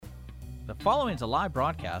The following is a live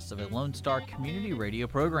broadcast of a Lone Star community radio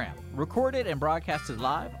program, recorded and broadcasted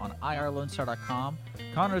live on irlonestar.com,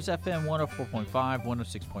 Conroe's FM 104.5,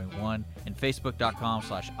 106.1, and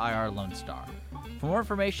facebook.com/irlonestar. For more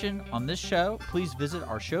information on this show, please visit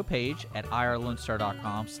our show page at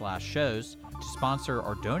irlonestar.com/shows. To sponsor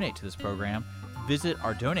or donate to this program, visit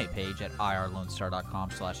our donate page at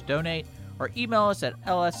irlonestar.com/donate, or email us at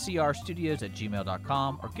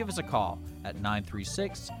lscrstudios@gmail.com, or give us a call at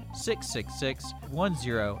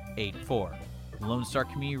 936-666-1084. Lone Star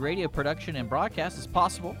Community Radio production and broadcast is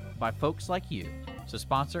possible by folks like you. So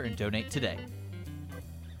sponsor and donate today.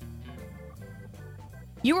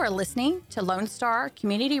 You are listening to Lone Star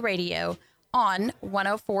Community Radio on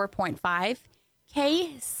 104.5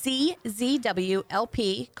 KCZWLP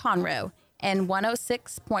Conroe and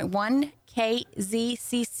 106.1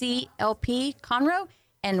 KZCCLP Conroe,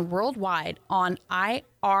 and worldwide on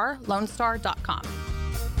irlonestar.com.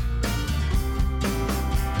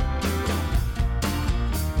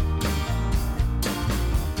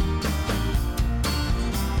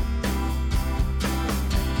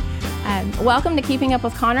 Welcome to Keeping Up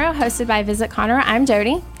with Conroe, hosted by Visit Conroe. I'm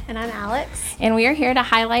Jody. And I'm Alex. And we are here to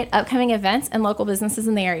highlight upcoming events and local businesses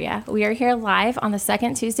in the area. We are here live on the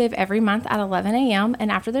second Tuesday of every month at 11 a.m.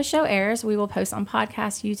 And after the show airs, we will post on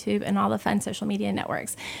podcast, YouTube, and all the fun social media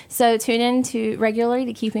networks. So tune in regularly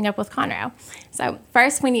to Keeping Up with Conroe. So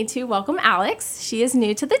first, we need to welcome Alex. She is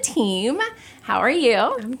new to the team. How are you?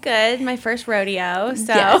 I'm good. My first rodeo.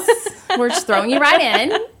 So yes. We're just throwing you right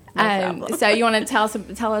in. No so you want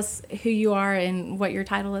to tell us who you are and what your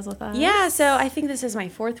title is with us? Yeah, so I think this is my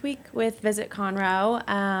fourth week with Visit Conroe.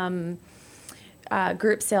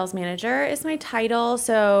 Group sales manager is my title.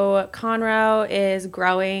 So Conroe is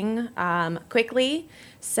growing quickly.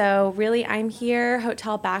 So really I'm here,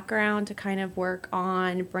 hotel background, to kind of work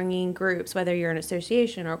on bringing groups, whether you're an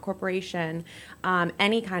association or a corporation,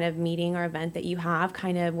 any kind of meeting or event that you have,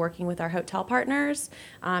 kind of working with our hotel partners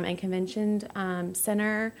and convention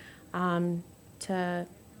center to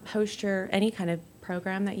host your any kind of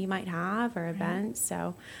program that you might have or event.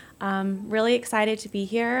 So really excited to be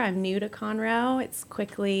here. I'm new to Conroe. It's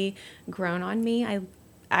quickly grown on me. I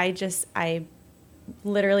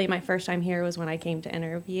literally my first time here was when I came to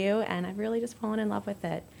interview, and I've really just fallen in love with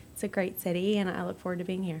it. It's a great city, and I look forward to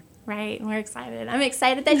being here. Right, and we're excited. I'm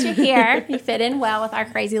excited that you're here. You fit in well with our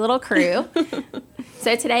crazy little crew.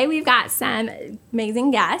 So today we've got some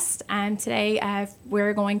amazing guests. Today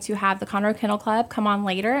we're going to have the Conroe Kennel Club come on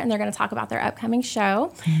later, and they're going to talk about their upcoming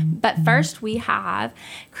show. But first we have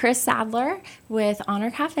Chris Sadler with Honor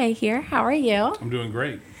Cafe here. How are you? I'm doing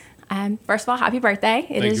great. First of all, happy birthday.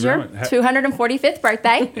 It Thank is you your 245th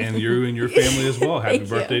birthday. And you and your family as well. Happy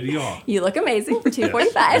birthday to y'all. You look amazing for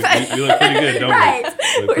 245. Yes. You look pretty good, don't right. you?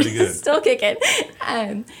 Look pretty good. Still kicking.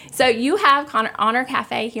 So you have Honor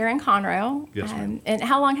Cafe here in Conroe. Yes, ma'am. And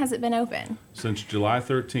how long has it been open? Since July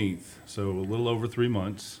 13th, so a little over 3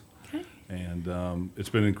 months. Okay. And it's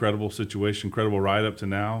been an incredible situation, incredible ride up to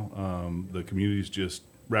now. The community's just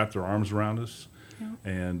wrapped their arms around us.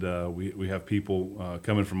 And we have people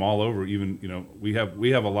coming from all over. Even we have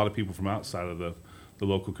a lot of people from outside of the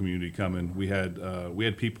local community coming. We had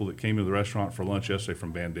people that came to the restaurant for lunch yesterday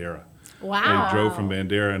from Bandera. Wow! They drove from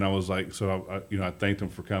Bandera, and I was like, so I thanked them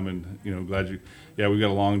for coming. Glad you. Yeah, we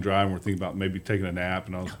got a long drive, and we're thinking about maybe taking a nap.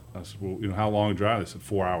 And I said, well, how long a drive? They said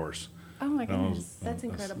 4 hours. Oh my goodness, that's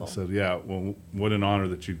incredible. I said, yeah, well, what an honor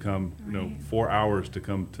that you'd come. Right. 4 hours to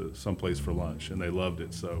come to someplace for lunch, and they loved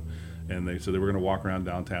it. And they said they were going to walk around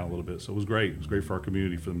downtown a little bit. So it was great. It was great for our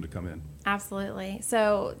community for them to come in. Absolutely.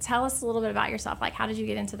 So tell us a little bit about yourself. Like, how did you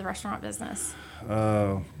get into the restaurant business?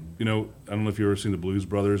 I don't know if you've ever seen the Blues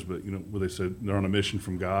Brothers, but, where they said they're on a mission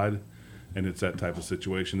from God, and it's that type of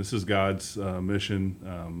situation. This is God's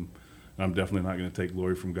mission. I'm definitely not going to take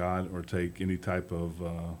glory from God or take any type of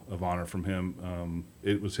honor from him.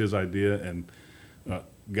 It was his idea, and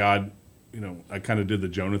God... I kind of did the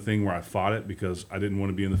Jonah thing where I fought it because I didn't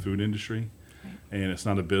want to be in the food industry, right. And it's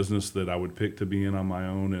not a business that I would pick to be in on my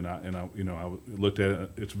own. And I looked at it;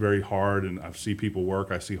 it's very hard, and I see people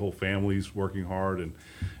work. I see whole families working hard, and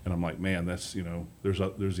I'm like, man, that's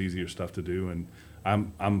there's easier stuff to do. And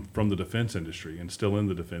I'm from the defense industry and still in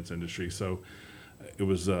the defense industry, so it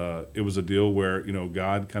was a deal where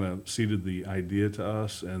God kind of seeded the idea to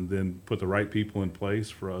us, and then put the right people in place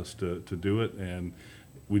for us to do it, and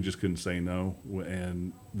we just couldn't say no,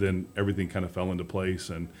 and then everything kind of fell into place.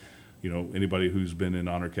 And anybody who's been in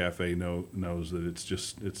Honor Cafe knows that it's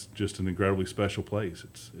just an incredibly special place.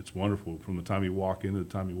 It's wonderful from the time you walk in to the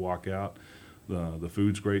time you walk out. The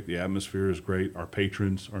food's great, the atmosphere is great, our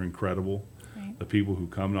patrons are incredible. Right. The people who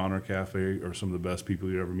come to Honor Cafe are some of the best people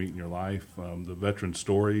you ever meet in your life. The veteran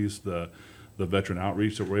stories, the veteran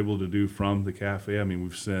outreach that we're able to do from the cafe. I mean,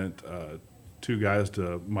 we've sent 2 guys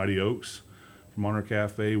to Mighty Oaks from Honor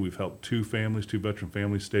Cafe. We've helped 2 veteran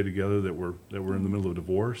families stay together that were in the middle of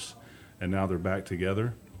divorce, and now they're back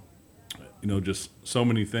together. Just so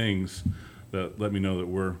many things that let me know that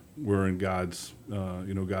we're in God's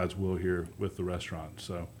God's will here with the restaurant.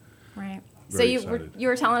 So Right. So very you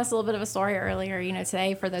were telling us a little bit of a story earlier.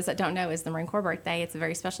 Today, for those that don't know, is the Marine Corps birthday. It's a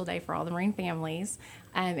very special day for all the Marine families.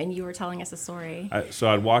 And you were telling us a story. So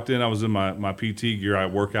I'd walked in. I was in my PT gear. I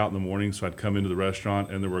work out in the morning, so I'd come into the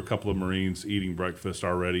restaurant, and there were a couple of Marines eating breakfast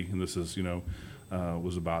already. And this is,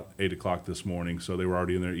 was about 8 o'clock this morning, so they were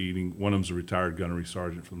already in there eating. One of them's a retired gunnery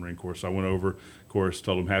sergeant from the Marine Corps. So I went over, of course,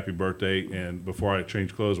 told them happy birthday, and before I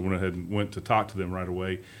changed clothes, I went ahead and went to talk to them right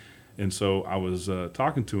away. And so I was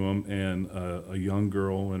talking to him, and a young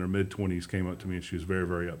girl in her mid-20s came up to me, and she was very,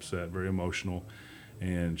 very upset, very emotional.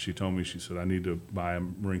 And she told me, she said, I need to buy a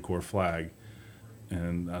Marine Corps flag.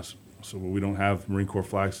 And I said, well, we don't have Marine Corps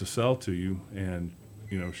flags to sell to you. And,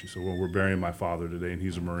 she said, well, we're burying my father today, and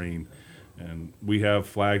he's a Marine. And we have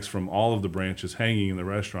flags from all of the branches hanging in the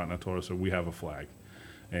restaurant. And I told her, so we have a flag.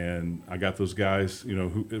 And I got those guys,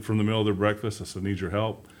 who, from the middle of their breakfast, I said, I need your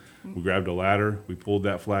help. We grabbed a ladder, we pulled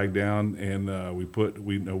that flag down, and we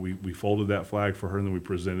folded that flag for her, and then we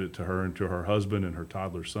presented it to her and to her husband and her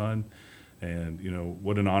toddler son. And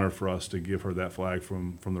what an honor for us to give her that flag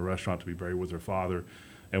from the restaurant to be buried with her father.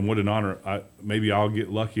 And what an honor! Maybe I'll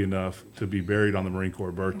get lucky enough to be buried on the Marine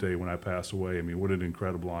Corps birthday when I pass away. I mean, what an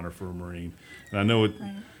incredible honor for a Marine. And I know it,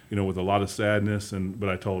 Right. With a lot of sadness. But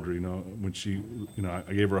I told her, when she,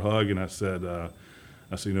 I gave her a hug, and I said,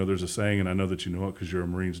 there's a saying, and I know that you know it because you're a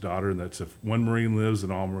Marine's daughter, and that's if one Marine lives,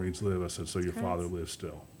 then all Marines live. I said, so your father lives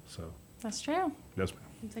still. So That's true. yes, ma'am.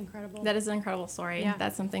 It's incredible. That is an incredible story. Yeah.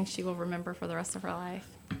 That's something she will remember for the rest of her life.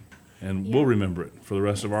 And Yeah. we'll remember it for the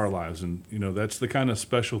rest of our lives. And that's the kind of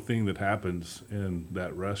special thing that happens in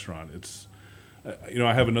that restaurant. It's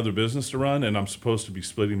I have another business to run, and I'm supposed to be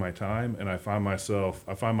splitting my time, and I find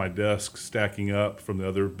my desk stacking up from the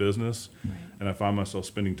other business, and I find myself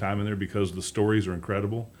spending time in there because the stories are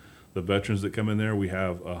incredible. The veterans that come in there, we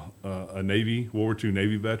have a World War II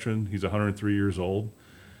Navy veteran. He's 103 years old,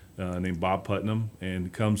 named Bob Putnam,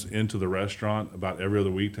 and comes into the restaurant about every other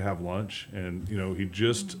week to have lunch. And he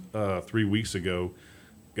just 3 weeks ago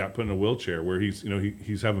got put in a wheelchair where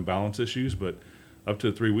he's having balance issues, but up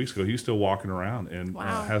to 3 weeks ago, he's still walking around and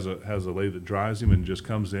Wow. has a lady that drives him and just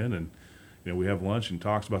comes in, and we have lunch and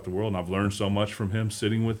talks about the world. And I've learned so much from him,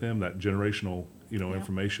 sitting with him, that generational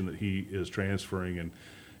information that he is transferring, and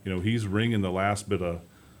he's wringing the last bit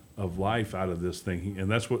of life out of this thing.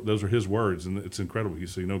 And those are his words, and it's incredible. He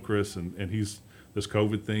said, Chris, and this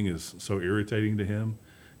COVID thing is so irritating to him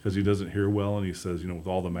because he doesn't hear well, and he says, with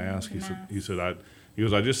all the masks, he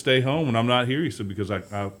goes, I just stay home when I'm not here. He said, because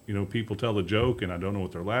I people tell a joke and I don't know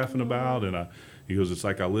what they're laughing about. And he goes, it's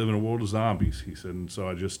like I live in a world of zombies. He said, and so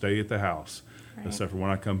I just stay at the house, except for when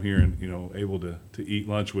I come here and, able to eat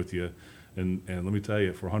lunch with you. And let me tell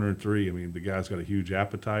you, for 103, I mean, the guy's got a huge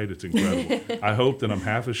appetite. It's incredible. I hope that I'm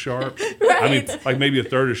half as sharp. Right. I mean, like maybe a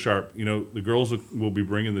third as sharp. The girls will be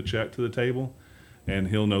bringing the check to the table, and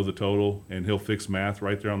he'll know the total, and he'll fix math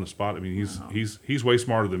right there on the spot. I mean, he's way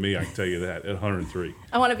smarter than me, I can tell you that, at 103.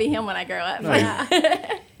 I want to be him when I grow up.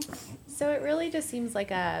 So it really just seems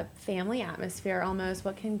like a family atmosphere almost.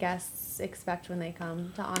 What can guests expect when they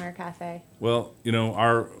come to Honor Cafe? Well,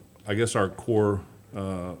 our core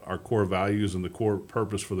values and the core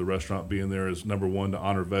purpose for the restaurant being there is, number one, to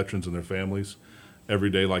honor veterans and their families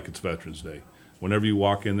every day like it's Veterans Day. Whenever you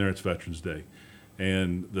walk in there, it's Veterans Day.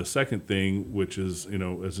 And the second thing, which is,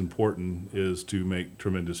 as important, is to make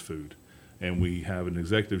tremendous food. And we have an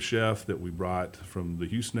executive chef that we brought from the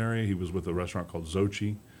Houston area. He was with a restaurant called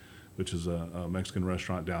Xochi, which is a Mexican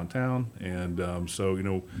restaurant downtown. And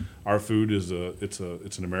so, our food is it's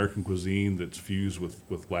an American cuisine that's fused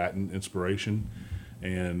with Latin inspiration.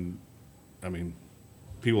 And I mean,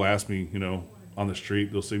 people ask me, on the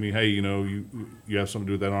street, they'll see me, hey, you have something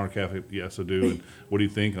to do with that Honor Cafe? Yes, I do. And what do you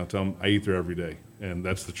think? I'll tell them I eat there every day, and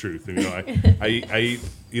that's the truth. I eat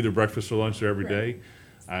either breakfast or lunch there every day.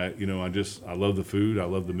 I love the food. I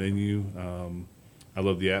love the menu. I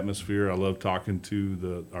love the atmosphere. I love talking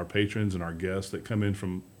to our patrons and our guests that come in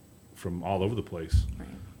from all over the place. Right.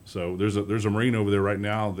 So there's a Marine over there right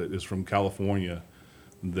now that is from California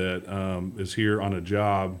that is here on a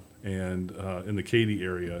job and in the Katy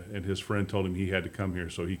area, and his friend told him he had to come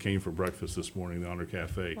here, so he came for breakfast this morning at the Honor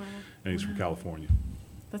Cafe. Wow. And he's from California.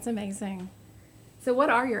 That's amazing. So what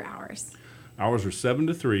are your hours? Hours are 7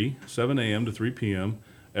 a.m. to 3 p.m.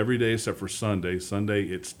 every day except for Sunday. Sunday,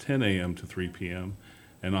 it's 10 a.m. to 3 p.m.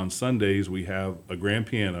 And on Sundays, we have a grand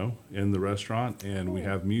piano in the restaurant, and we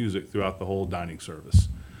have music throughout the whole dining service.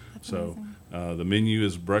 So the menu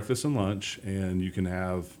is breakfast and lunch, and you can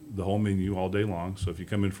have the whole menu all day long. So if you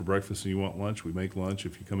come in for breakfast and you want lunch, we make lunch.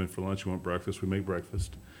 If you come in for lunch and you want breakfast, we make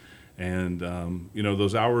breakfast. And,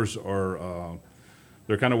 those hours are,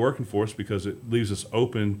 they're kind of working for us because it leaves us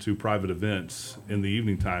open to private events in the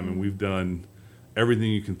evening time, and we've done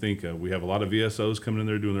everything you can think of. We have a lot of VSOs coming in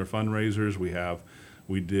there doing their fundraisers.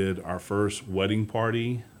 We did our first wedding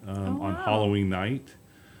party on Halloween night,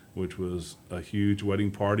 which was a huge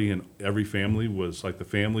wedding party, and every family was like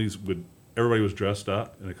everybody was dressed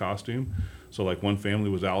up in a costume. So like one family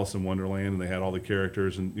was Alice in Wonderland, and they had all the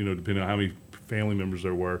characters, and depending on how many family members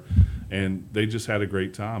there were, and they just had a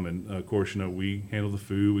great time. And of course, we handle the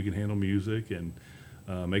food, we can handle music, and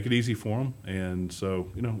make it easy for them. And so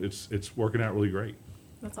it's working out really great.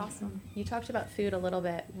 That's awesome. You talked about food a little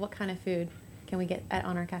bit. What kind of food can we get at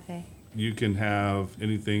Honor Cafe? You can have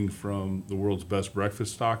anything from the world's best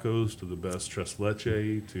breakfast tacos to the best tres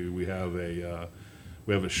leche to we have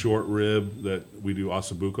a short rib that we do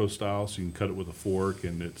osabuco style, so you can cut it with a fork,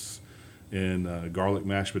 and it's in garlic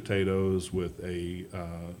mashed potatoes with a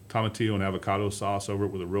tomatillo and avocado sauce over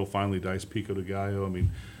it with a real finely diced pico de gallo. I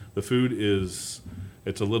mean, the food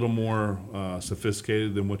it's a little more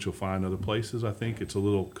sophisticated than what you'll find other places. I think it's a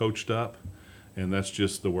little coached up. And that's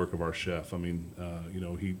just the work of our chef. I mean,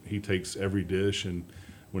 he takes every dish, and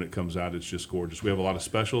when it comes out, it's just gorgeous. We have a lot of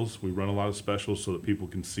specials. We run a lot of specials so that people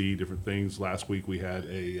can see different things. Last week we had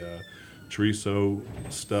a chorizo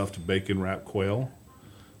stuffed bacon wrapped quail.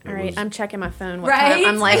 All right, I'm checking my phone. What Right? time?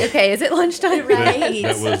 I'm like, okay, is it lunchtime? Right.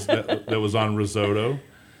 That was on risotto,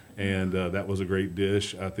 and that was a great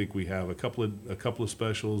dish. I think we have a couple of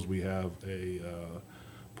specials. We have a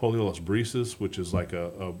pollo las brisas, which is like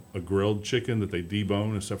a grilled chicken that they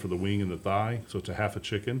debone except for the wing and the thigh, so it's a half a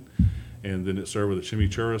chicken, and then it's served with a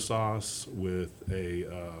chimichurri sauce with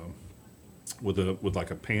like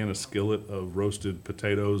a pan, a skillet of roasted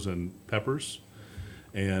potatoes and peppers,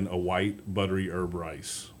 and a white buttery herb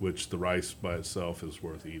rice, which the rice by itself is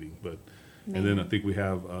worth eating. But and then I think we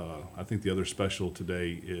have I think the other special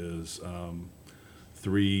today is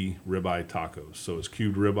 3 ribeye tacos. So it's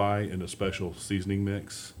cubed ribeye in a special seasoning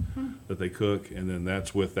mix that they cook, and then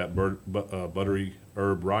that's with that buttery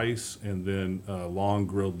herb rice, and then long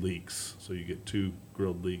grilled leeks. So you get 2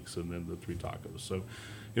 grilled leeks and then the 3 tacos. So,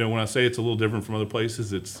 when I say it's a little different from other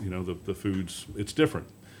places, it's the food's it's different.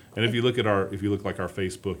 And if you look our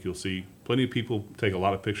Facebook, you'll see plenty of people take a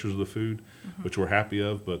lot of pictures of the food, which we're happy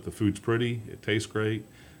of. But the food's pretty, it tastes great,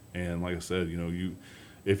 and like I said,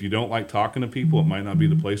 if you don't like talking to people, it might not be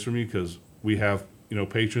the place for me, because we have,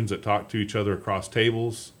 patrons that talk to each other across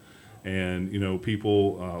tables, and,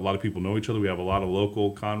 people, a lot of people know each other. We have a lot of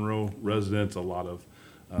local Conroe residents, a lot of,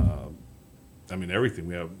 everything.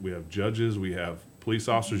 We have judges, we have police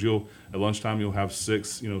officers. At lunchtime, you'll have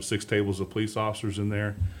 6 tables of police officers in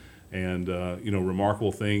there. And,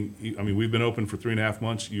 remarkable thing, we've been open for 3.5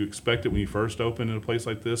 months. You expect it when you first open in a place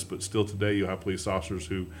like this, but still today you'll have police officers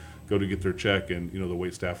who go to get their check, and the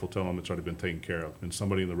wait staff will tell them it's already been taken care of, and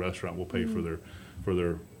somebody in the restaurant will pay for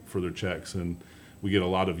their checks. And we get a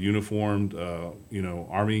lot of uniformed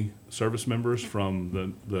Army service members from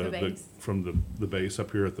the base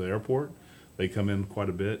up here at the airport. They come in quite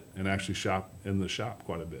a bit and actually shop in the shop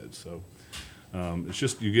quite a bit. So it's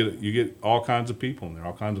just you get all kinds of people in there,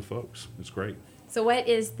 all kinds of folks. It's great. So what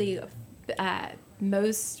is the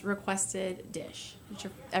most requested dish? What's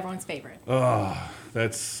everyone's favorite?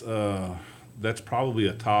 That's probably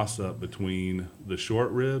a toss-up between the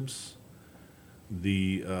short ribs,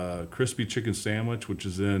 the crispy chicken sandwich, which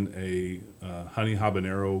is in a honey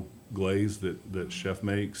habanero glaze that chef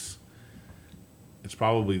makes. It's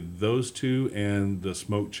probably those 2 and the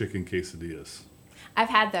smoked chicken quesadillas. I've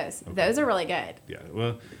had those. Okay. Those are really good. Yeah.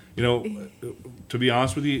 Well, to be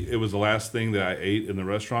honest with you, it was the last thing that I ate in the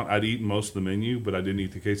restaurant. I'd eaten most of the menu, but I didn't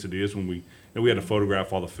eat the quesadillas when we had to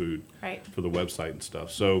photograph all the food for the website and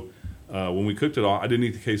stuff. So when we cooked it all, I didn't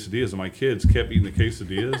eat the quesadillas, and my kids kept eating the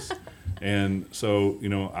quesadillas. And so,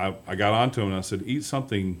 I got onto them and I said, eat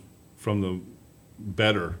something from the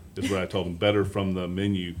better, is what I told them, better from the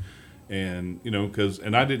menu. And,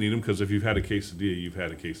 and I didn't eat them because if you've had a quesadilla, you've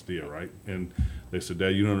had a quesadilla, right? And they said, Dad,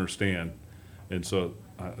 you don't understand. And so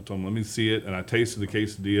I told them, let me see it. And I tasted the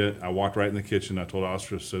quesadilla. I walked right in the kitchen. I told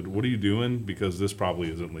Oscar, I said, what are you doing? Because this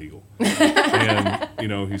probably isn't legal. And,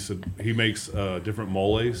 he said, he makes different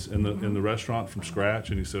moles in the restaurant from scratch.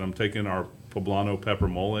 And he said, I'm taking our poblano pepper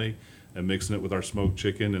mole and mixing it with our smoked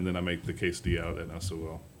chicken, and then I make the quesadilla out of that.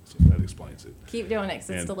 So that explains it. Keep doing it 'cause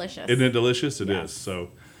it's And delicious. Isn't it delicious? It is. Yes. So,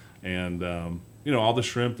 and all the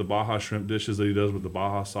shrimp, the Baja shrimp dishes that he does with the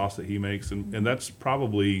Baja sauce that he makes, and that's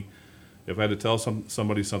probably, if I had to tell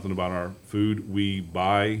somebody something about our food, we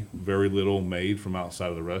buy very little made from outside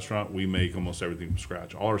of the restaurant. We make almost everything from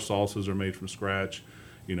scratch. All our sauces are made from scratch.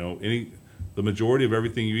 The majority of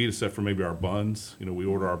everything you eat, except for maybe our buns, we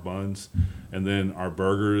order our buns, and then our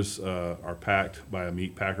burgers are packed by a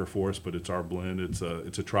meat packer for us, but it's our blend. It's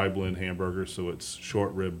a tri-blend hamburger, so it's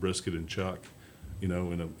short rib, brisket, and chuck, in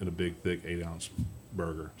a big, thick 8-ounce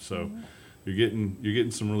burger. So you're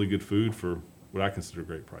getting some really good food for what I consider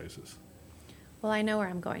great prices. Well, I know where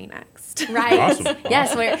I'm going next. Right. Awesome.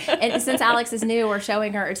 Yes. And since Alex is new, we're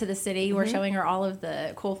showing her to the city. We're showing her all of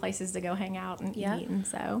the cool places to go hang out and Yep. eat. And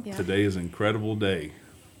so, Yeah. Today is an incredible day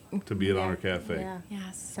to be at Honor Cafe. Yeah.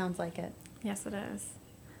 yes. Sounds like it. Yes, it is.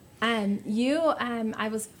 I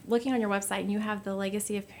was looking on your website, and you have the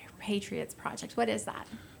Legacy of Patriots project. What is that?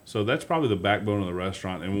 So that's probably the backbone of the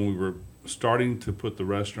restaurant. And when we were starting to put the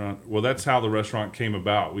restaurant, well, that's how the restaurant came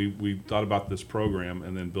about. We thought about this program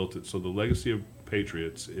and then built it. So the Legacy of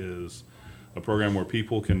Patriots is a program where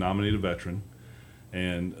people can nominate a veteran,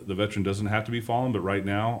 and the veteran doesn't have to be fallen, but right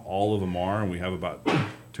now all of them are, and we have about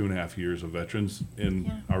 2.5 years of veterans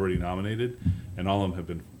already nominated, and all of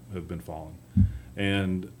them have been fallen.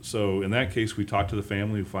 And so in that case, we talk to the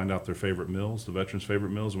family, we find out their favorite meals, the veterans'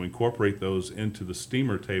 favorite meals, and we incorporate those into the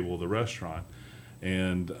steamer table of the restaurant.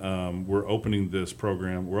 And we're opening this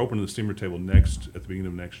program. We're opening the steamer table at the beginning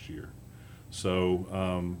of next year.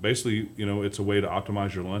 So basically, it's a way to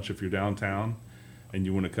optimize your lunch. If you're downtown and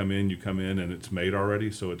you want to come in, you come in and it's made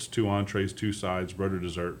already. So it's 2 entrees, 2 sides, bread or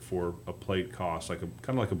dessert for a plate cost, kind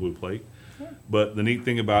of like a blue plate. But the neat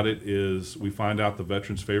thing about it is we find out the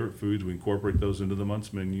veterans' favorite foods. We incorporate those into the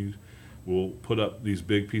month's menus. We'll put up these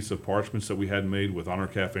big pieces of parchments that we had made with Honor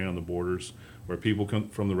Cafe on the borders, where people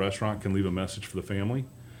from the restaurant can leave a message for the family.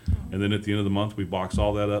 And then at the end of the month, we box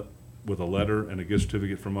all that up with a letter and a gift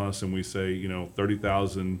certificate from us, and we say,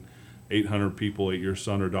 30,800 people ate your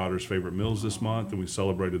son or daughter's favorite meals this month, and we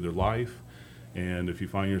celebrated their life. And if you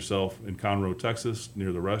find yourself in Conroe, Texas,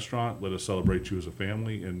 near the restaurant, let us celebrate you as a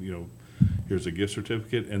family, and here's a gift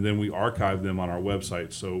certificate. And then we archive them on our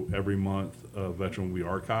website. So every month, a veteran will be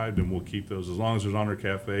archived, and we'll keep those as long as there's Honor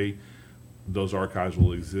Cafe. Those archives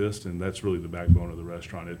will exist, and that's really the backbone of the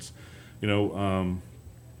restaurant. It's,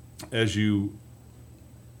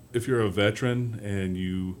 if you're a veteran and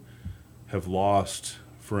you have lost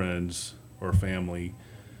friends or family,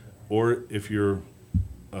 or if you're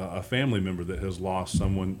a family member that has lost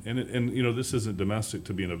someone, and this isn't domestic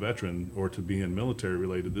to being a veteran or to being military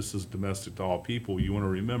related. This is domestic to all people. You want to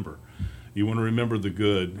remember. You want to remember the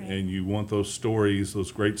good, Right. and you want those stories,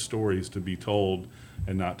 those great stories, to be told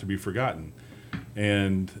and not to be forgotten.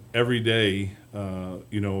 And every day,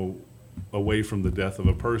 away from the death of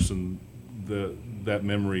a person, that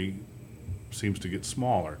memory seems to get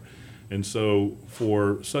smaller. And so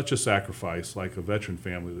for such a sacrifice, like a veteran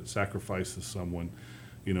family that sacrifices someone,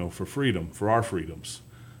 for freedom, for our freedoms,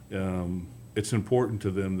 it's important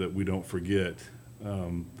to them that we don't forget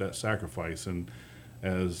that sacrifice. And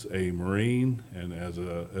as a Marine and as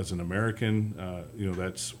an American,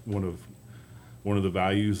 that's one of the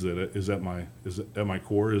values that is at my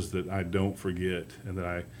core, is that I don't forget, and that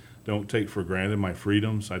I don't take for granted my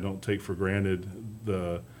freedoms. I don't take for granted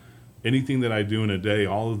anything that I do in a day,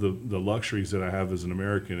 all of the luxuries that I have as an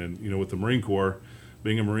American. And with the Marine Corps,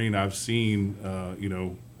 being a Marine, I've seen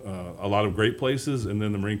a lot of great places, and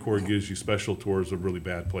then the Marine Corps gives you special tours of really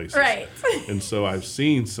bad places. Right. And so I've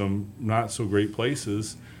seen some not so great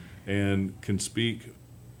places, and can speak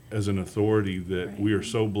as an authority that Right. we are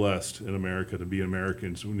so blessed in America to be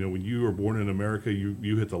Americans. When you are born in America,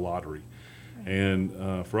 you hit the lottery. And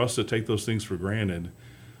for us to take those things for granted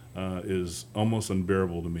is almost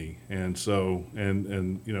unbearable to me. And so,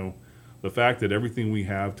 the fact that everything we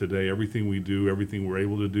have today, everything we do, everything we're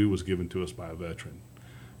able to do was given to us by a veteran,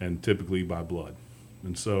 and typically by blood.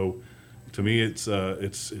 And so, to me, it's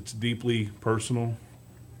deeply personal,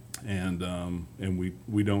 and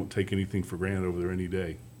we don't take anything for granted over there any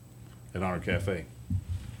day at Honor Cafe.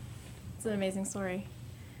 It's an amazing story.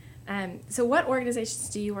 So what organizations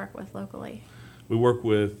do you work with locally? We work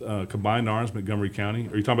with Combined Arms, Montgomery County.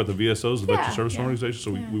 Are you talking about the VSOs, the Veteran Yeah, Service yeah. Organization?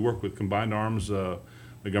 So Yeah. we work with Combined Arms,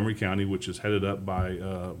 Montgomery County, which is headed up by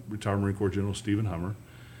retired Marine Corps General Stephen Hummer.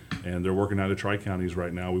 And they're working out of Tri-Counties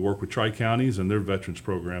right now. We work with Tri-Counties and their veterans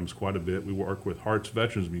programs quite a bit. We work with Hart's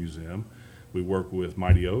Veterans Museum. We work with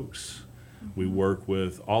Mighty Oaks. We work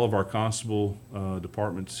with all of our constable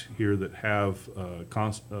departments here that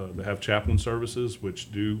have chaplain services,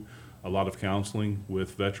 which do a lot of counseling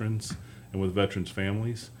with veterans and with veterans'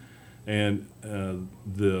 families. And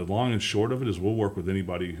the long and short of it is we'll work with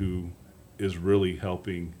anybody who is really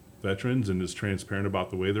helping veterans and is transparent about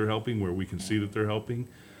the way they're helping, where we can see that they're helping.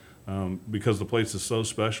 Because the place is so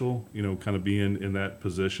special, kind of being in that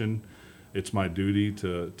position, it's my duty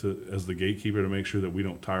to as the gatekeeper to make sure that we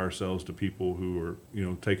don't tie ourselves to people who are,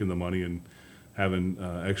 taking the money and having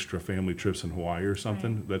extra family trips in Hawaii or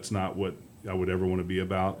something. Right. That's not what I would ever want to be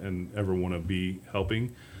about and ever want to be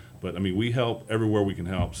helping. But I mean, we help everywhere we can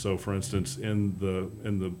help. So, for instance, in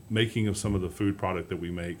the making of some of the food product that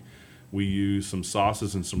we make, we use some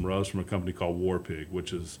sauces and some rubs from a company called War Pig,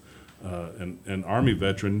 which is an Army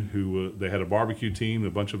veteran who they had a barbecue team. A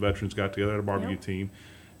bunch of veterans got together at a barbecue team,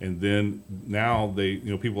 and then now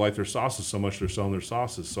people like their sauces so much they're selling their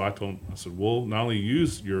sauces. So I said, we'll not only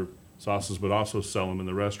use your sauces but also sell them in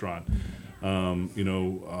the restaurant.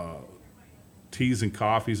 Teas and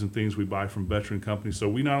coffees and things we buy from veteran companies. So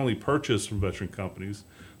we not only purchase from veteran companies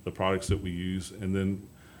the products that we use, and then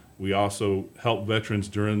we also help veterans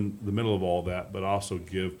during the middle of all that, but also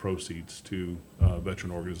give proceeds to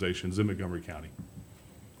veteran organizations in Montgomery County.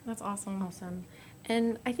 That's awesome. Awesome.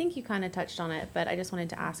 And I think you kind of touched on it, but I just wanted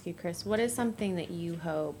to ask you, Chris, what is something that you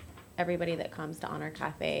hope everybody that comes to Honor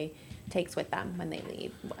Cafe takes with them when they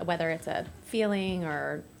leave? Whether it's a feeling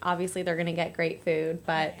or obviously they're going to get great food,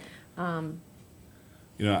 but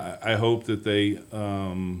I hope that they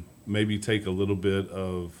maybe take a little bit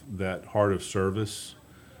of that heart of service,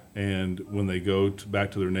 and when they go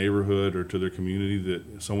back to their neighborhood or to their community,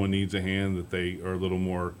 that someone needs a hand, that they are a little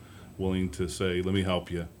more willing to say, "Let me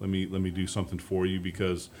help you. Let me do something for you."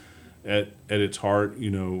 Because at its heart,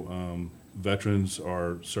 veterans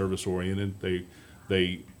are service oriented.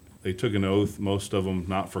 They took an oath, most of them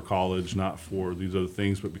not for college, not for these other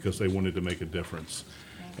things, but because they wanted to make a difference.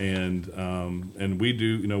 And we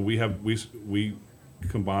do, we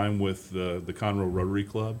combine with the Conroe Rotary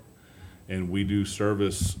Club, and we do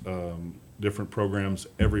service different programs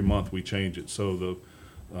every month. We change it. So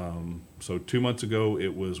so 2 months ago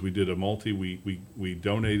we did a we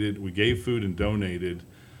donated, we gave food and donated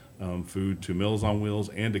food to Meals on Wheels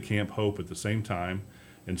and to Camp Hope at the same time.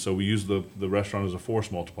 And so we use the restaurant as a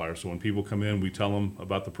force multiplier. So when people come in, we tell them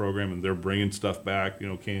about the program, and they're bringing stuff back,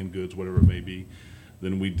 canned goods, whatever it may be.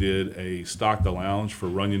 Then we did a Stock the Lounge for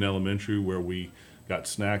Runyon Elementary, where we got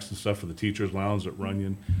snacks and stuff for the teachers' lounge at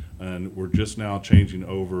Runyon. And we're just now changing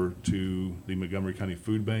over to the Montgomery County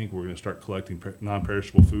Food Bank. We're going to start collecting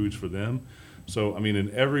non-perishable foods for them. So, I mean, in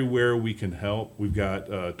everywhere we can help. We've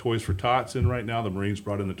got Toys for Tots in right now. The Marines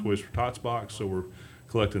brought in the Toys for Tots box, so we're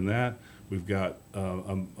collecting that. We've got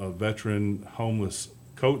a veteran homeless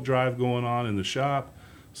coat drive going on in the shop.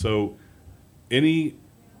 So any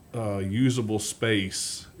usable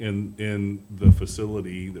space in the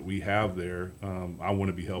facility that we have there, I want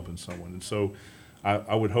to be helping someone. And so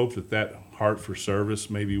I would hope that heart for service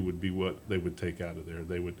maybe would be what they would take out of there.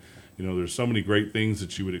 They would, there's so many great things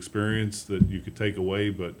that you would experience that you could take away,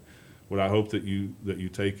 but what I hope that you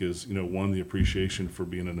take is, one, the appreciation for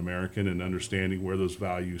being an American and understanding where those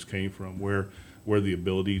values came from, where the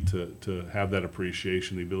ability to have that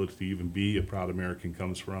appreciation, the ability to even be a proud American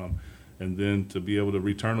comes from, and then to be able to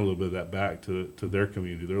return a little bit of that back to their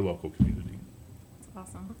community, their local community. That's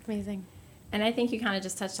awesome. Amazing. And I think you kind of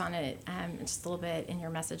just touched on it just a little bit in your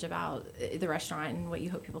message about the restaurant and what you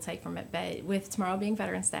hope people take from it. But with tomorrow being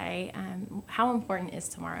Veterans Day, how important is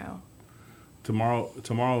tomorrow? Tomorrow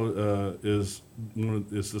is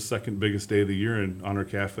the second biggest day of the year in Honor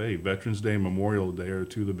Cafe. Veterans Day and Memorial Day are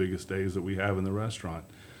two of the biggest days that we have in the restaurant.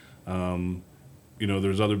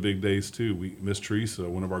 There's other big days too. Miss Teresa,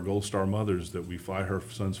 one of our Gold Star mothers, that we fly her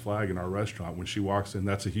son's flag in our restaurant. When she walks in,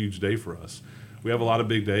 that's a huge day for us. We have a lot of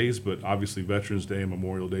big days, but obviously Veterans Day and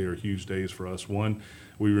Memorial Day are huge days for us. One,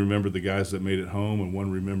 we remember the guys that made it home, and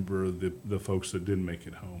one, remember the folks that didn't make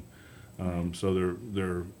it home. So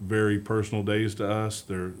they're very personal days to us.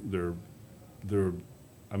 The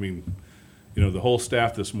whole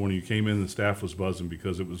staff this morning, you came in, the staff was buzzing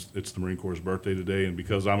because it's the Marine Corps' birthday today, and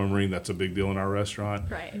because I'm a Marine, that's a big deal in our restaurant.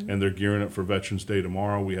 Right. And they're gearing up for Veterans Day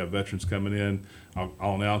tomorrow. We have veterans coming in.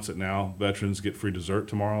 I'll announce it now. Veterans get free dessert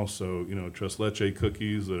tomorrow. So Tres Leche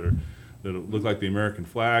cookies that look like the American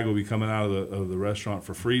flag will be coming out of the restaurant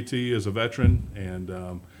for free to you as a veteran,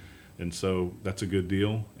 and so that's a good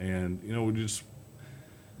deal. And we just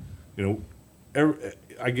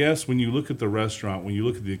I guess when you look at the restaurant, when you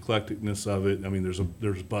look at the eclecticness of it, I mean,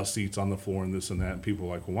 there's bus seats on the floor and this and that, and people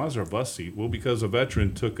are like, well, why is there a bus seat? Well, because a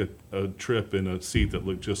veteran took a trip in a seat that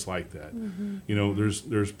looked just like that. You know,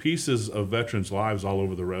 there's pieces of veterans' lives all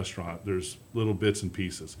over the restaurant. There's little bits and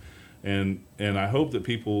pieces, and I hope that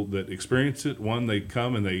people that experience it, one, they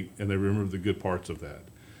come and they remember the good parts of that,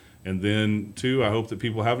 and then two, I hope that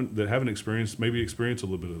people that haven't experienced maybe experience a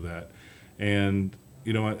little bit of that, and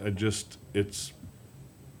you know, I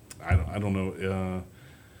don't know.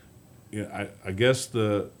 I guess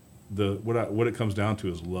what it comes down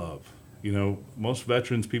to is love. You know, most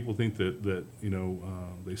veterans, people think that you know,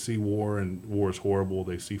 they see war and war is horrible.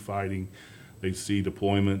 They see fighting, they see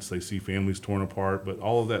deployments, they see families torn apart. But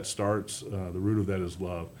all of that starts. The root of that is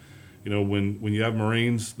love. You know, when you have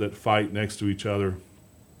Marines that fight next to each other,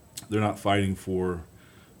 they're not fighting for.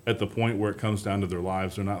 At the point where it comes down to their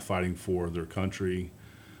lives, they're not fighting for their country.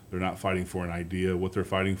 They're not fighting for an idea. What they're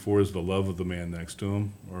fighting for is the love of the man next to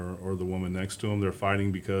them or the woman next to them. They're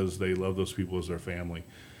fighting because they love those people as their family.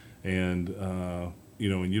 And, you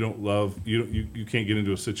know, and you don't love, you can't get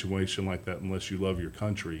into a situation like that unless you love your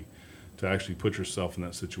country to actually put yourself in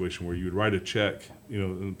that situation where you would write a check. You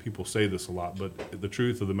know, and people say this a lot, but the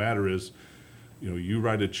truth of the matter is, you know, you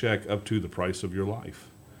write a check up to the price of your life.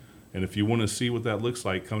 And if you want to see what that looks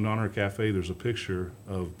like, come to Honor Cafe. There's a picture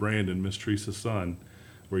of Brandon, Miss Teresa's son,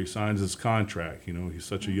 where he signs his contract. You know, he's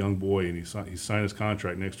such a young boy, and he signed his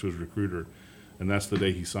contract next to his recruiter, and that's the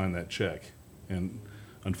day he signed that check. And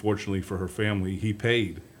unfortunately for her family, he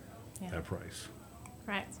paid that price.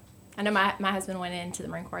 Correct. I know my husband went into the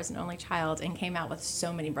Marine Corps as an only child and came out with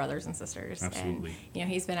so many brothers and sisters. Absolutely. And, you know,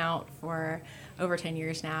 he's been out for over 10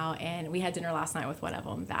 years now, and we had dinner last night with one of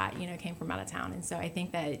them that, you know, came from out of town. And so I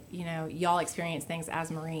think that, you know, y'all experience things as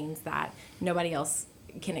Marines that nobody else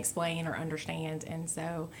can explain or understand, and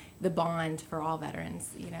so the bond for all veterans,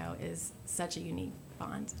 you know, is such a unique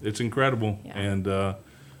bond. It's incredible. And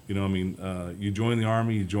you know, I mean, you join the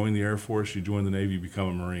Army, you join the Air Force, you join the Navy, you become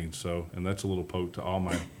a Marine. So, and that's a little poke to all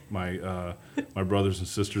my brothers and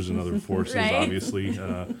sisters in other forces, Right. obviously.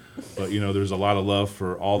 But you know, there's a lot of love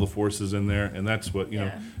for all the forces in there, and that's what, you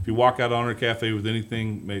know, if you walk out Honor Cafe with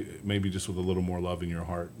anything, maybe just with a little more love in your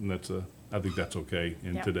heart, and I think that's okay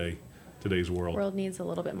in today's world. The world needs a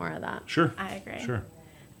little bit more of that. Sure. I agree. Sure.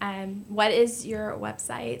 What is your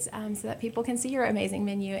website so that people can see your amazing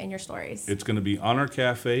menu and your stories? It's going to be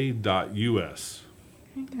honorcafe.us.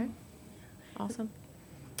 Okay. Awesome.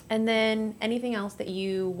 And then anything else that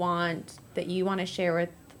you want to share with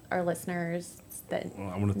our listeners?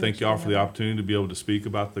 Well, I want to thank y'all for the opportunity to be able to speak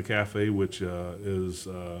about the cafe, which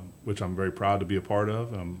I'm very proud to be a part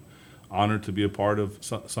of. I'm honored to be a part of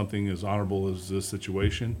something as honorable as this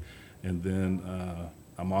situation. And then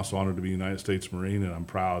I'm also honored to be a United States Marine, and I'm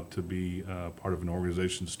proud to be part of an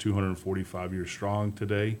organization that's 245 years strong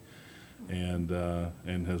today, and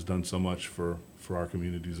has done so much for our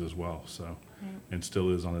communities as well. So, and still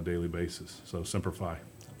is on a daily basis. So, Semper Fi.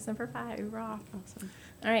 Semper Fi, hoorah. Awesome.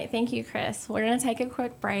 All right, thank you, Chris. We're going to take a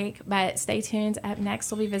quick break, but stay tuned. Up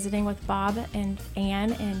next, we'll be visiting with Bob and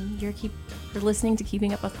Ann, and you're listening to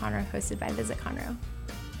Keeping Up with Conroe, hosted by Visit Conroe.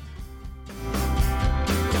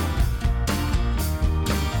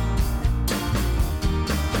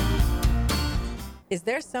 Is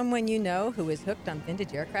there someone you know who is hooked on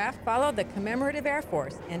vintage aircraft? Follow the Commemorative Air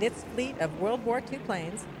Force and its fleet of World War II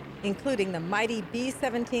planes, including the mighty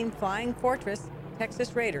B-17 Flying Fortress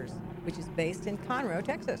Texas Raiders, which is based in Conroe,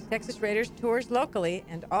 Texas. Texas Raiders tours locally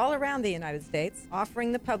and all around the United States,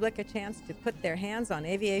 offering the public a chance to put their hands on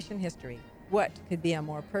aviation history. What could be a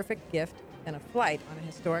more perfect gift than a flight on a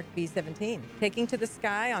historic B-17? Taking to the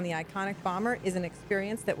sky on the iconic bomber is an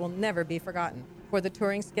experience that will never be forgotten. For the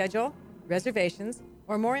touring schedule, reservations,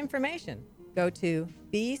 or more information, go to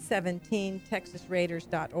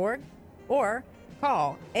b17texasraiders.org or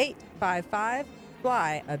call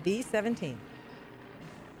 855-FLY-A-B-17.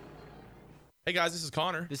 Hey guys, this is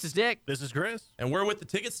Connor. This is Dick. This is Chris. And we're with the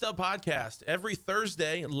Ticket Stub Podcast every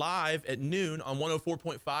Thursday live at noon on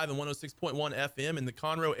 104.5 and 106.1 FM in the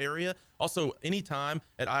Conroe area. Also, anytime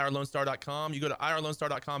at irlonestar.com. You go to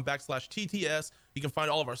irlonestar.com/TTS. You can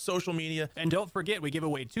find all of our social media. And don't forget, we give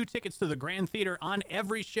away 2 tickets to the Grand Theater on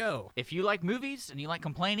every show. If you like movies and you like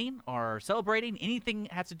complaining or celebrating anything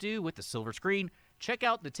that has to do with the silver screen, check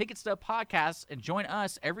out the Ticket Stub Podcast and join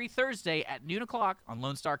us every Thursday at noon o'clock on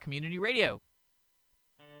Lone Star Community Radio.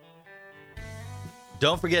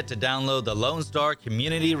 Don't forget to download the Lone Star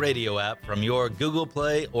Community Radio app from your Google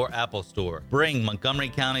Play or Apple Store. Bring Montgomery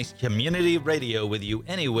County's community radio with you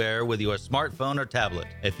anywhere with your smartphone or tablet.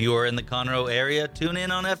 If you are in the Conroe area, tune in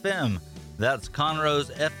on FM. That's Conroe's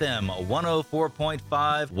FM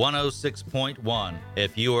 104.5, 106.1.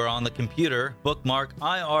 If you are on the computer, bookmark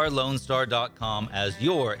irlonestar.com as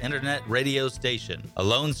your internet radio station. A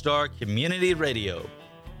Lone Star Community Radio,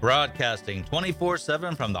 broadcasting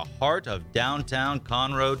 24/7 from the heart of downtown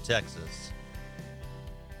Conroe, Texas.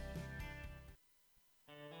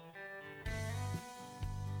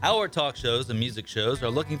 Our talk shows and music shows are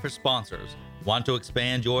looking for sponsors. Want to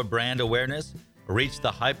expand your brand awareness? Reach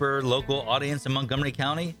the hyper-local audience in Montgomery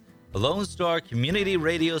County? Lone Star Community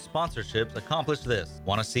Radio sponsorships accomplish this.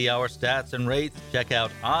 Want to see our stats and rates? Check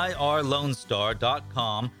out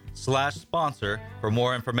irlonestar.com/sponsor for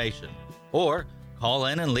more information. Or call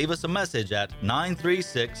in and leave us a message at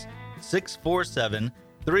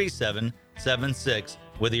 936-647-3776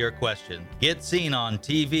 with your question. Get seen on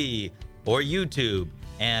TV or YouTube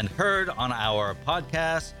and heard on our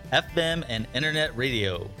podcast, FM, and internet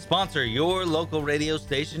radio. Sponsor your local radio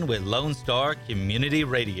station with Lone Star Community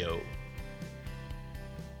Radio.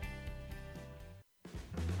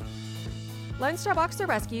 Lone Star Boxer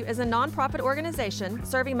Rescue is a nonprofit organization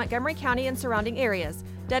serving Montgomery County and surrounding areas,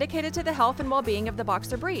 dedicated to the health and well-being of the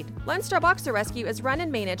boxer breed. Lone Star Boxer Rescue is run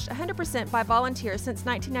and managed 100% by volunteers since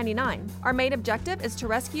 1999. Our main objective is to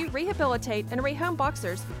rescue, rehabilitate, and rehome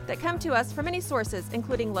boxers that come to us from many sources,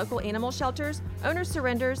 including local animal shelters, owner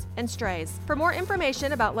surrenders, and strays. For more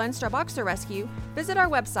information about Lone Star Boxer Rescue, visit our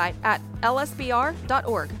website at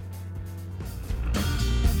lsbr.org.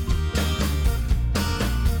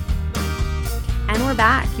 And we're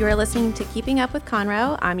back. You are listening to Keeping Up with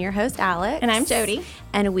Conroe. I'm your host, Alex. And I'm Jody.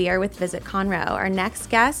 And we are with Visit Conroe. Our next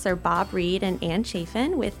guests are Bob Reed and Ann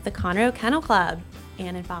Chafin with the Conroe Kennel Club.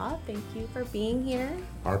 Ann and Bob, thank you for being here.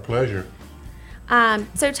 Our pleasure.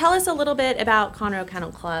 So tell us a little bit about Conroe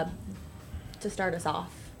Kennel Club to start us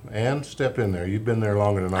off. Ann, step in there. You've been there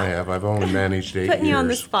longer than I have. I've only managed 8 years. Putting you on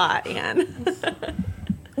the spot, Ann.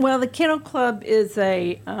 Well, the Kennel Club is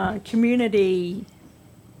a community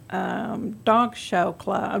dog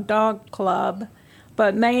club,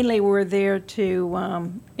 but mainly we're there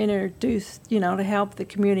to introduce, to help the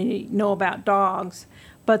community know about dogs.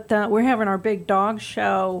 But we're having our big dog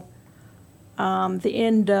show the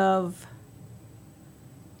end of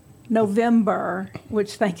November,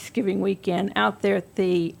 which Thanksgiving weekend, out there at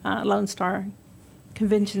the Lone Star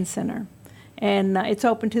Convention Center. And it's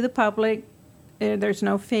open to the public. There's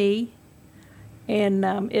no fee. And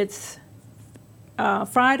it's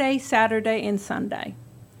Friday, Saturday, and Sunday.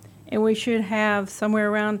 And we should have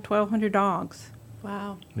somewhere around 1,200 dogs.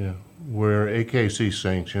 Wow. Yeah. We're AKC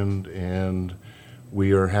sanctioned, and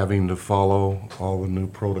we are having to follow all the new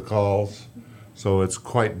protocols. So it's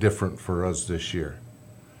quite different for us this year.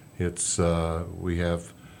 It's we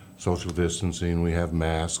have social distancing, we have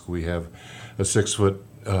masks, we have a 6-foot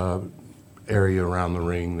area around the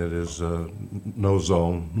ring that is no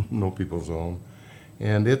zone, no people zone.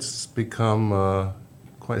 And it's become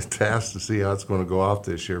quite a task to see how it's going to go off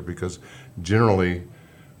this year, because generally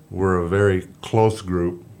we're a very close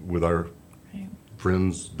group with our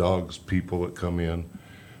friends, dogs, people that come in.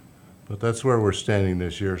 But that's where we're standing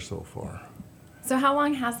this year so far. So how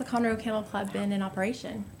long has the Conroe Kennel Club been in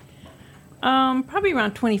operation? Probably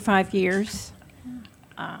around 25 years.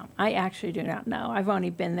 I actually do not know. I've only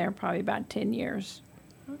been there probably about 10 years.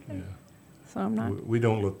 Okay. Yeah. So I'm not. We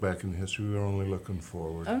don't look back in history. We're only looking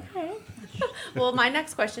forward. Okay. Well, my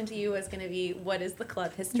next question to you is going to be, what is the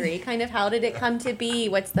club history? Kind of how did it come to be?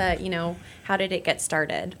 What's the, how did it get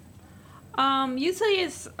started? Usually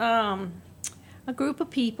it's a group of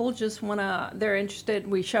people just they're interested.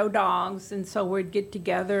 We show dogs, and so we'd get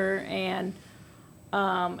together, and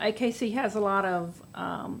AKC has a lot of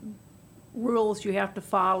rules you have to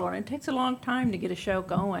follow, and it takes a long time to get a show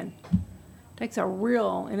going. It takes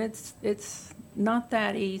and it's not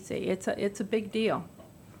that easy. It's a big deal.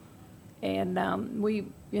 And we,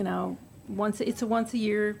 it's a once a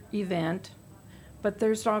year event, but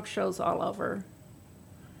there's dog shows all over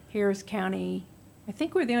Harris County. I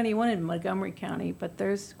think we're the only one in Montgomery County, but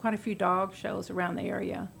there's quite a few dog shows around the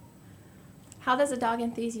area. How does a dog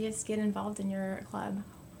enthusiast get involved in your club?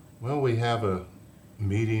 Well, we have a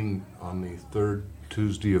meeting on the third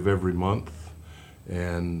Tuesday of every month,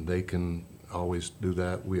 and they can always do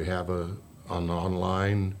that. We have an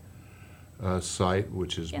online site,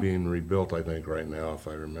 which is being rebuilt, I think, right now, if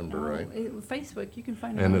I remember right. Facebook, you can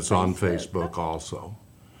find it and on it's on Facebook also.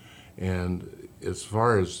 And as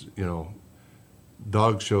far as,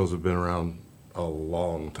 dog shows have been around a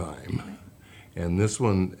long time. Right. And this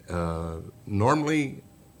one, normally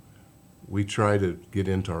we try to get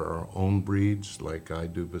into our own breeds, like I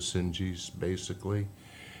do Basenjis, basically.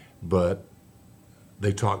 But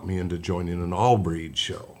they talked me into joining an all-breed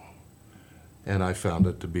show. And I found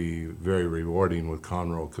it to be very rewarding with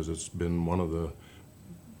Conroe because it's been one of the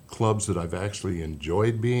clubs that I've actually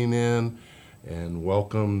enjoyed being in and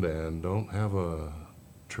welcomed and don't have a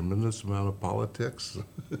tremendous amount of politics.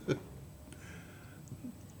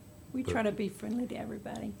 We try to be friendly to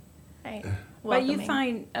everybody. Right. But you Welcoming.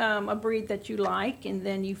 find a breed that you like, and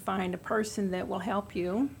then you find a person that will help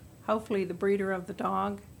you, hopefully the breeder of the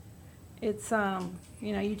dog. It's,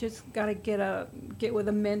 you just got to get with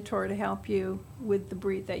a mentor to help you with the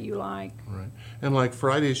breed that you like. Right. And like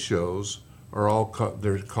Friday's shows are all,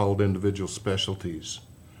 they're called individual specialties.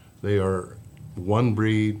 They are one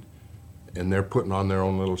breed, and they're putting on their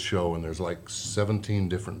own little show, and there's like 17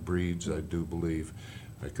 different breeds, I do believe.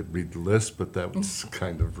 I could read the list, but that was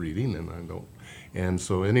kind of reading, and I don't. And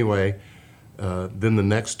so anyway, then the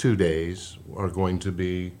next 2 days are going to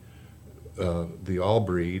be the all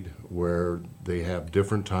breed, where they have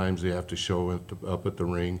different times they have to show up at the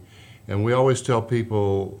ring. And we always tell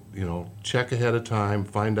people, check ahead of time,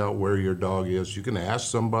 find out where your dog is. You can ask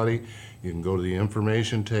somebody, you can go to the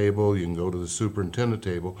information table, you can go to the superintendent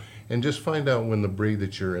table, and just find out when the breed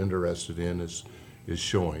that you're interested in is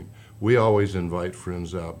showing. We always invite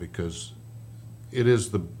friends out because it is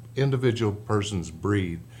the individual person's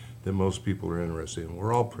breed that most people are interested in.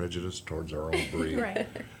 We're all prejudiced towards our own breed. Right.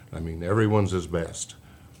 I mean, everyone's his best.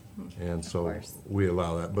 And so we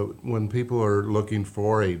allow that. But when people are looking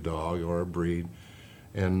for a dog or a breed,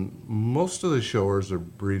 and most of the showers are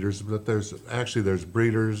breeders, but there's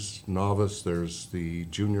breeders, novice, there's the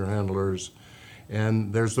junior handlers,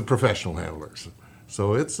 and there's the professional handlers.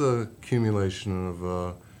 So it's a accumulation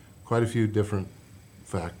of quite a few different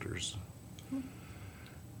factors.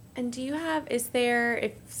 And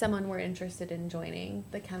if someone were interested in joining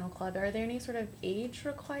the Kennel Club, are there any sort of age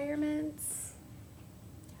requirements?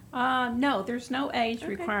 No, there's no age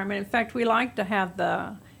requirement. In fact, we like to have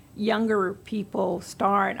the younger people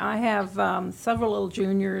start. I have several little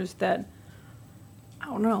juniors that,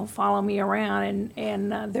 follow me around,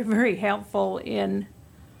 and they're very helpful in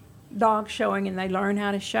dog showing, and they learn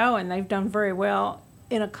how to show, and they've done very well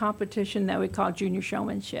in a competition that we call junior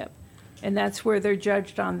showmanship. And that's where they're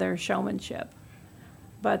judged on their showmanship.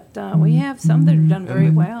 But we have some that have done very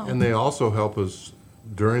well. And they also help us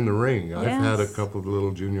during the ring. I've had a Yes. couple of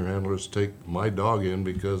little junior handlers take my dog in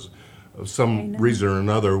because of some reason or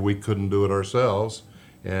another we couldn't do it ourselves,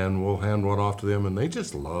 and we'll hand one off to them, and they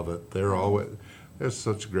just love it. There's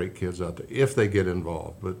such great kids out there if they get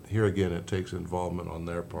involved. But here again, it takes involvement on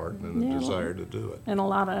their part and a desire to do it. And a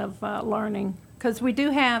lot of learning. Because we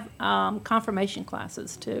do have confirmation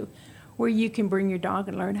classes, too, where you can bring your dog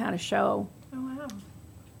and learn how to show. Oh,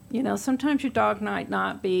 wow. Sometimes your dog might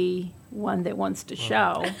not be one that wants to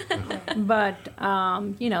show, but,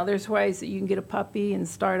 there's ways that you can get a puppy and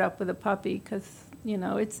start up with a puppy because,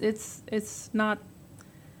 it's not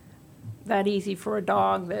that easy for a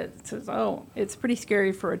dog that says, it's pretty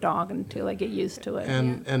scary for a dog until they get used to it.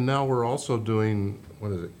 And now we're also doing,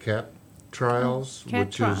 cat trials?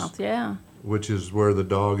 Cat trials, yeah. Which is where the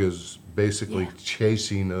dog is basically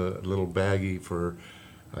chasing a little baggie for,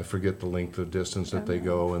 I forget the length of distance that they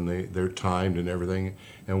go, and they're timed and everything.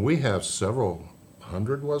 And we have several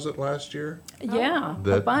hundred, was it last year? Yeah, a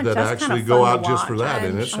That, bunch. that That's actually kinda go fun out to just for watch. that,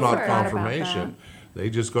 and it's I not forgot about confirmation. They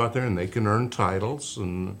just go out there and they can earn titles,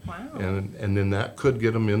 and then that could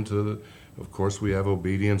get them into, of course, we have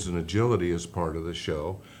obedience and agility as part of the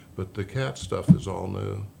show, but the cat stuff is all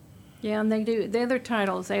new. Yeah, and they do. The other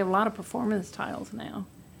titles, they have a lot of performance titles now,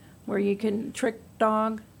 where you can trick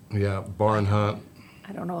dog. Yeah, barn hunt.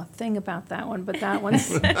 I don't know a thing about that one, but that one's.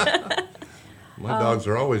 My dogs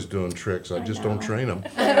are always doing tricks. I just don't train them.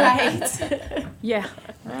 Right. Yeah,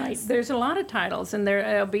 right. There's a lot of titles, and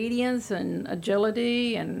they're obedience and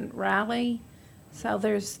agility and rally. So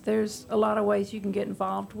there's a lot of ways you can get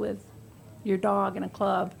involved with your dog in a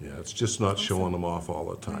club. Yeah, it's just not showing them off all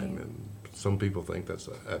the time, and some people think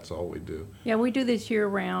that's all we do. Yeah, we do this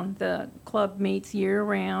year-round. The club meets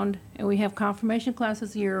year-round, and we have confirmation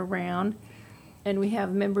classes year-round, and we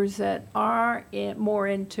have members that are more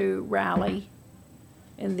into rally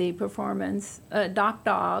in the performance. Doc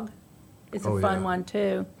Dog is a fun one,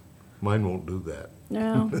 too. Mine won't do that.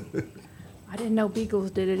 No, I didn't know Beagles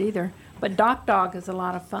did it either. But Doc Dog is a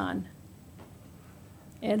lot of fun.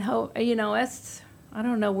 And, that's, I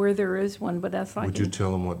don't know where there is one, but that's like. Would you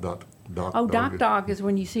tell them what Doc Doc Dog is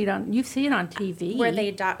when you see it on TV. Where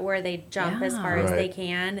they jump as far as Right. they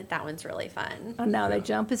can. That one's really fun. Oh, no, they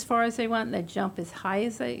jump as far as they want, and they jump as high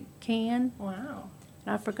as they can. Wow.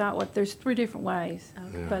 And I forgot there's 3 different ways.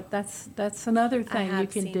 Okay. But that's another thing you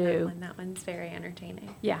can do. That one's very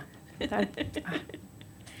entertaining. Yeah.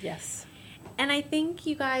 Yes. And I think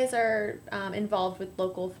you guys are involved with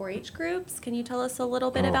local 4-H groups. Can you tell us a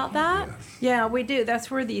little bit about that? Yeah, we do.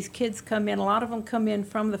 That's where these kids come in. A lot of them come in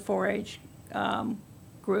from the 4-H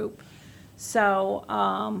group.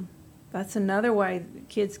 So that's another way that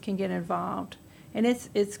kids can get involved. And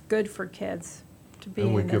it's good for kids to be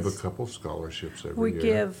And we in give a this. couple scholarships every We year.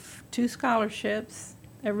 give 2 scholarships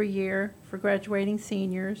every year for graduating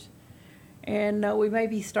seniors. And we may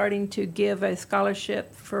be starting to give a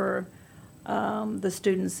scholarship for the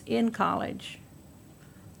students in college.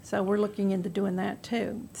 So we're looking into doing that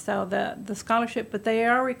too. So the scholarship, but they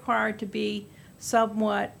are required to be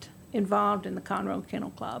somewhat involved in the Conroe Kennel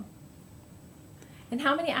Club. And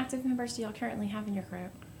how many active members do y'all currently have in your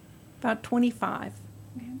group? About 25.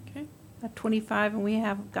 Okay. About 25, and we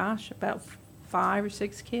have, gosh, about 5 or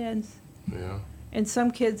 6 kids. Yeah. And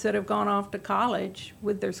some kids that have gone off to college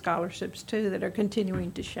with their scholarships too that are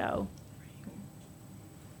continuing to show.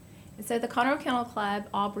 And so the Conroe Kennel Club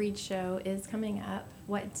All Breed Show is coming up.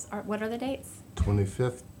 What are the dates?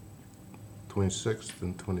 25th, 26th,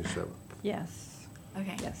 and 27th. Yes.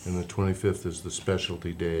 Okay. Yes. And the 25th is the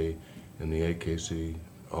specialty day, and the AKC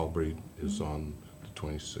All Breed is on the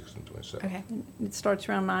 26th and 27th. Okay. It starts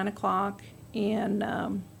around 9 o'clock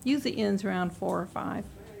and usually ends around 4 or 5.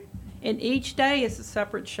 And each day is a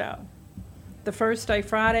separate show. The first day,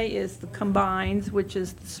 Friday, is the combines, which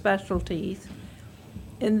is the specialties.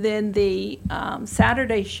 And then the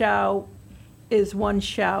Saturday show is one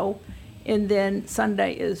show, and then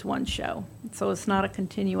Sunday is one show. So it's not a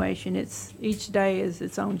continuation. It's each day is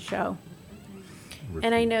its own show.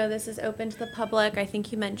 And I know this is open to the public. I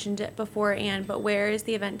think you mentioned it before, Ann, but where is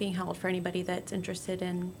the event being held for anybody that's interested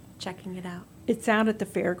in checking it out? It's out at the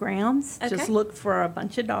fairgrounds. Okay. Just look for a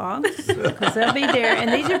bunch of dogs because they'll be there.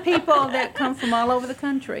 And these are people that come from all over the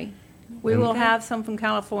country. We will have some from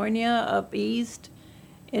California, up east,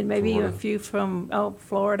 and maybe Florida. a few from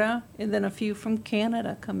Florida, and then a few from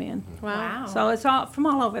Canada come in. Wow. So it's all from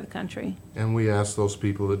all over the country. And we ask those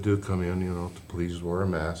people that do come in, to please wear a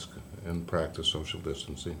mask and practice social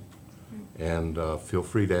distancing. And feel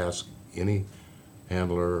free to ask any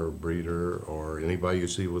handler or breeder or anybody you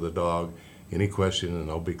see with a dog any question, and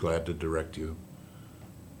I'll be glad to direct you.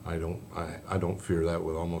 I don't fear that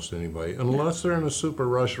with almost anybody, unless they're in a super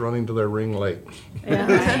rush running to their ring late. Yeah,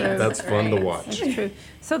 that's true. That's fun to watch. That's true.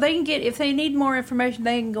 So they can get, if they need more information,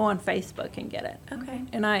 they can go on Facebook and get it. Okay.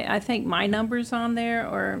 And I think my number's on there,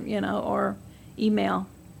 or or email.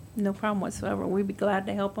 No problem whatsoever. We'd be glad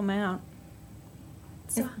to help them out.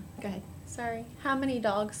 So, Go ahead. sorry, how many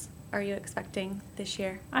dogs are you expecting this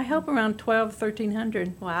year? I help around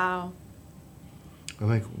 1,300. Wow. I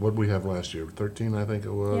think, what we have last year, 13, I think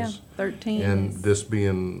it was? Yeah, 13. And this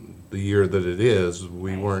being the year that it is,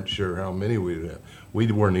 we weren't sure how many we'd have.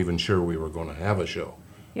 We weren't even sure we were going to have a show.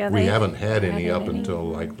 Yeah, We they haven't had any hadn't up any. until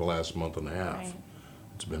like the last month and a half. Right.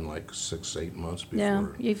 It's been like 6, 8 months Yeah,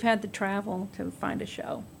 before. you've had to travel to find a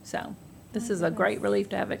show. So this is a great relief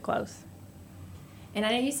to have it close. And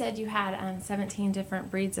I know you said you had 17 different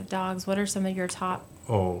breeds of dogs. What are some of your top?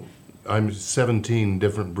 Oh, I'm 17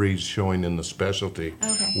 different breeds showing in the specialty.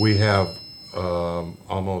 Okay. We have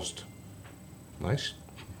almost, nice.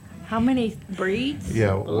 How many breeds?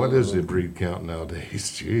 Yeah, what is the breed count nowadays?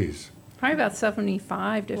 Jeez. Probably about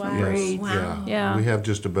 75 different Wow. breeds. Yeah. Yeah. We have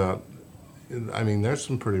just about, there's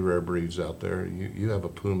some pretty rare breeds out there. You have a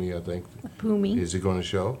Pumi, I think. Pumi. Is he going to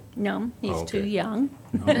show? No, he's Oh, too okay. young.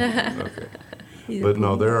 Okay. He's a But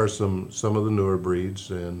no, Pumi. there are some of the newer breeds,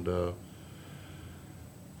 and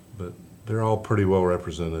but they're all pretty well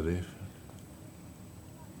representative.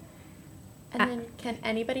 And then can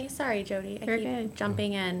anybody, sorry Jody, I You're keep good.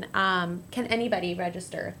 jumping in. Can anybody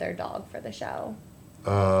register their dog for the show?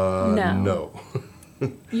 No.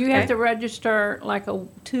 You have to register like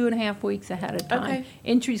 2.5 weeks ahead of time. Okay.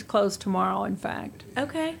 Entries close tomorrow, in fact.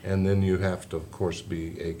 Okay. And then you have to, of course,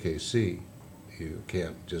 be AKC. You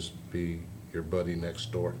can't just be your buddy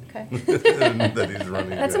next door. Okay. that he's running.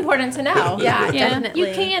 That's good. important to know. Yeah, Yeah, definitely.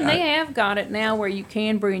 you can. They have got it now where you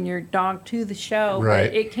can bring your dog to the show, Right.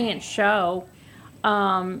 but it can't show.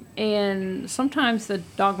 And sometimes the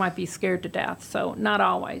dog might be scared to death, so not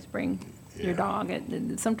always bring your dog.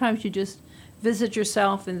 And sometimes you just visit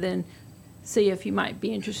yourself and then see if you might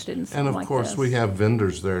be interested in something And of like course, this. we have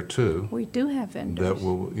vendors there too. We do have vendors. That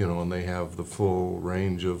will, and they have the full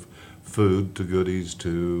range of food to goodies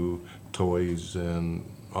to toys and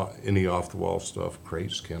any off-the-wall stuff,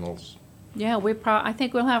 crates, kennels. Yeah, I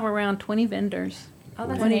think we'll have around 20 vendors. Oh,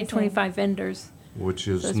 that's 20, amazing. 25 vendors. Which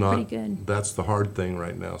is So it's not, pretty good. that's the hard thing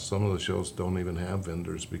right now. Some of the shows don't even have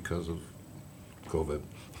vendors because of COVID.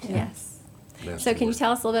 Yes. Nasty So can you word.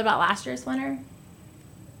 tell us a little bit about last year's winner?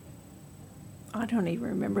 I don't even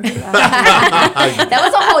remember who that That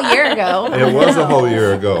was a whole year ago. It was a whole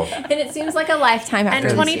year ago. And it seems like a lifetime after And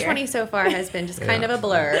this 2020 year. so far has been just kind of a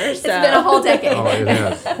blur. It's been a whole decade. Oh, it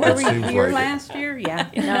has. Were It we seems here like it. last year? Yeah.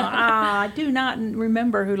 No, I do not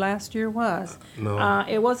remember who last year was. No.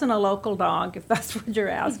 It wasn't a local dog, if that's what you're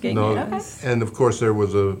asking. No, It was- and of course, there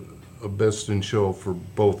was a Best in Show for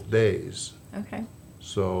both days. Okay.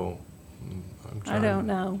 So, I'm I trying. don't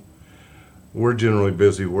know. We're generally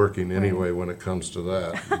busy working anyway when it comes to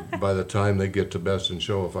that. By the time they get to Best in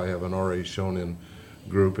Show, if I haven't already shown in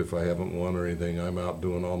group, if I haven't won or anything, I'm out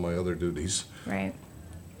doing all my other duties. Right.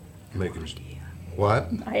 Making, what?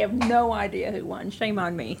 I have no idea who won. Shame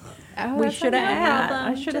on me. Oh, We that's should have okay, no asked.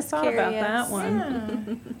 problem. I should have Just thought about curious. that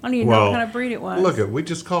one. I don't even know what kind of breed it was. Look, we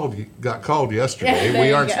just got called yesterday. Yeah, there We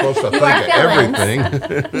you aren't go. supposed to You think are of fill-ins.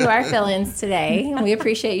 everything. You are fill-ins today. We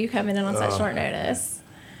appreciate you coming in on such short notice.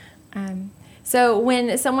 So when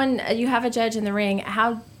you have a judge in the ring,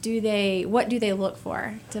 what do they look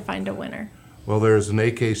for to find a winner? Well, there's an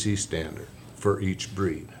AKC standard for each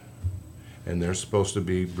breed, and they're supposed to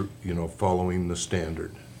be, following the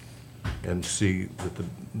standard and see that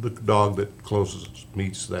the dog that closest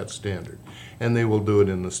meets that standard. And they will do it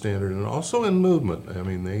in the standard and also in movement. I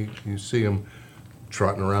mean, you see them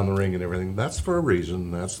trotting around the ring and everything. That's for a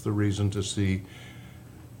reason. That's the reason to see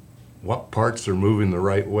what parts are moving the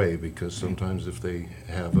right way, because sometimes if they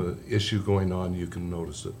have an issue going on, you can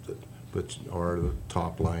notice it, or the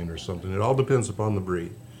top line or something. It all depends upon the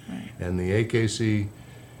breed. Right. And the AKC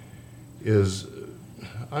is,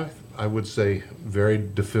 I would say, very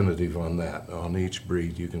definitive on that. On each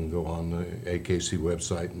breed, you can go on the AKC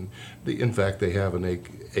website, and in fact, they have an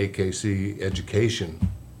AKC education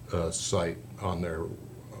site on their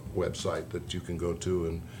website that you can go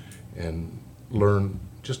to and learn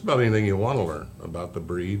just about anything you want to learn about the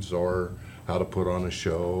breeds or how to put on a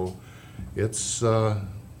show. It's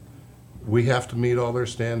we have to meet all their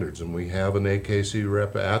standards, and we have an AKC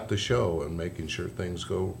rep at the show and making sure things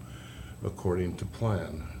go according to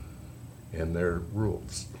plan and their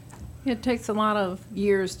rules. It takes a lot of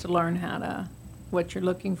years to learn what you're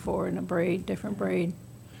looking for in a breed, different breed.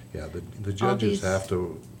 Yeah, the judges have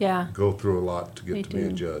to go through a lot to get to be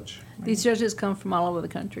a judge. These judges come from all over the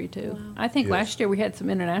country, too. Wow. I think last year we had some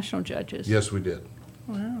international judges. Yes, we did.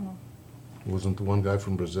 Wow. Wasn't the one guy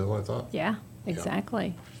from Brazil, I thought? Yeah,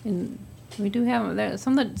 exactly. Yeah. And we do have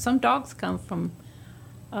some dogs come from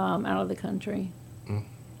out of the country. Mm.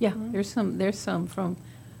 Yeah, there's some from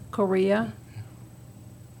Korea.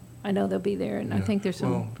 I know they'll be there, and I think there's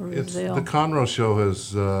some from Brazil. The Conroe show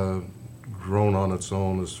has grown on its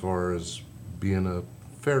own as far as being a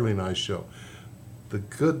fairly nice show. The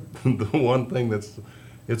one thing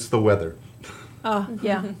it's the weather. Oh,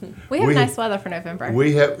 yeah. We have nice weather for November.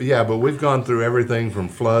 But we've gone through everything from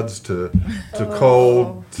floods to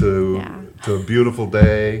cold to a beautiful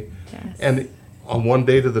day, and on one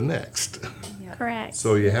day to the next. Yeah. Correct.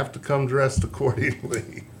 So you have to come dressed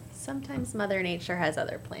accordingly. Sometimes Mother Nature has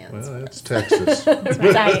other plans. Well, it's Texas.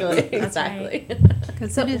 Exactly.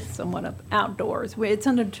 Because it is somewhat of outdoors. It's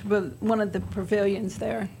under one of the pavilions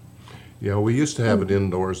there. Yeah, we used to have it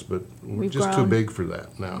indoors, but we're just too grown. big for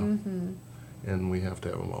that now. Mm-hmm. And we have to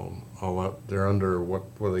have them all out. They're under, what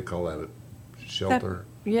do they call that, a shelter?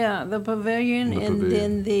 The pavilion, The and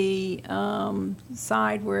pavilion. then the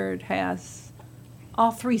side where it has,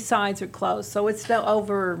 all three sides are closed, so it's still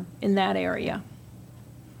over in that area.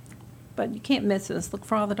 But you can't miss us. Look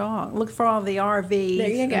for all the dogs. Look for all the RVs There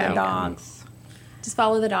you and go. the dogs. Just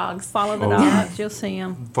follow the dogs. Follow the dogs. You'll see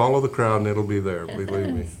them. Follow the crowd and it'll be there,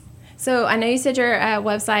 believe me. So I know you said your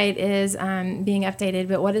website is being updated,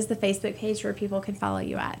 but what is the Facebook page where people can follow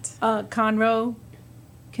you at? Conroe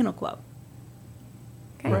Kennel Club.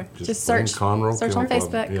 Okay. Right. Just search Conroe search on Kennel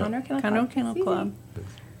Club, Facebook, yeah. Conroe Kennel Club. Conroe Kennel Club.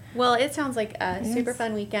 Well, it sounds like a super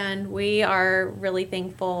fun weekend. We are really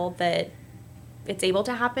thankful that it's able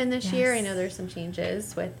to happen this year. I know there's some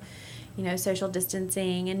changes with, social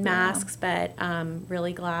distancing and masks, but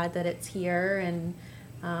really glad that it's here, and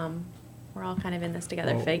we're all kind of in this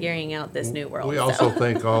together, figuring out this new world. We also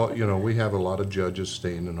thank we have a lot of judges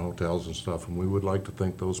staying in hotels and stuff, and we would like to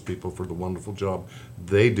thank those people for the wonderful job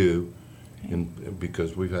they do.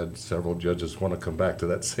 Because we've had several judges want to come back to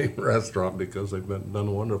that same restaurant because they've done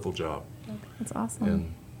a wonderful job. That's awesome.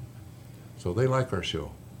 And so they like our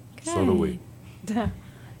show. So do we.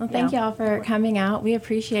 Well, thank y'all for coming out. We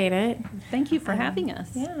appreciate it. Thank you for having us.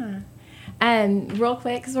 Yeah. Real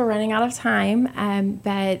quick, because we're running out of time,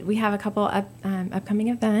 but we have a couple upcoming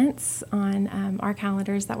events on our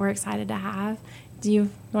calendars that we're excited to have. Do you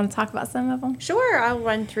want to talk about some of them? Sure, I'll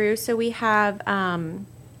run through. So we have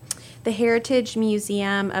The Heritage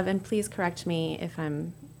Museum of, and please correct me if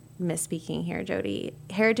I'm misspeaking here, Jody.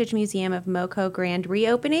 Heritage Museum of Moco grand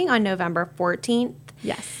reopening on November 14th.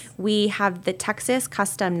 Yes. We have the Texas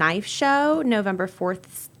Custom Knife Show November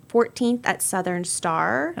 14th at Southern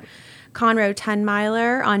Star. Conroe 10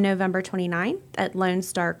 Miler on November 29th at Lone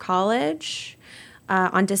Star College.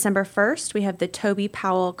 On December 1st, we have the Toby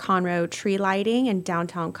Powell Conroe tree lighting in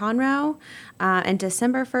downtown Conroe. And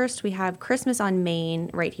December 1st, we have Christmas on Main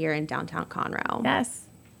right here in downtown Conroe. Yes.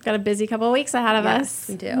 Got a busy couple of weeks ahead of us. Yes,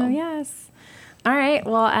 we do. Oh, yes. All right.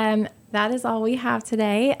 Well, that is all we have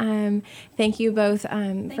today. Thank you both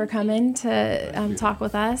for coming to talk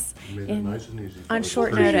with us. Made it nice and easy for on us.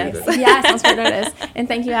 short Appreciate notice. it. Yes, on short notice. And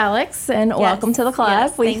thank you, Alex, and welcome to the club.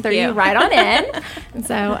 Yes, We thank threw you you. right on in. And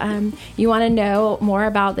so you want to know more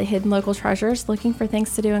about the hidden local treasures, looking for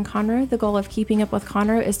things to do in Conroe. The goal of Keeping Up with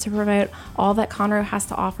Conroe is to promote all that Conroe has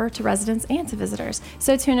to offer to residents and to visitors.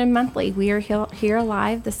 So tune in monthly. We are here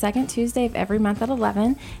live the second Tuesday of every month at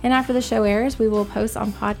 11. And after the show airs, we will post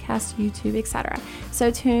on podcast, YouTube, etc. So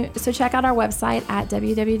check out our website at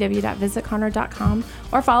www.visitconroe.com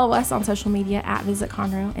or follow us on social media at Visit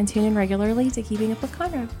Conroe and tune in regularly to Keeping Up with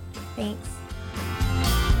Conroe. Thanks.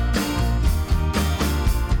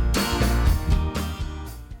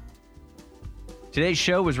 Today's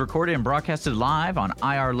show was recorded and broadcasted live on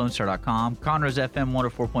irlonestar.com, Conroe's FM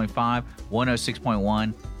 104.5,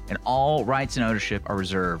 106.1, and all rights and ownership are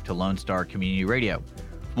reserved to Lone Star Community Radio.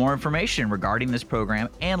 For more information regarding this program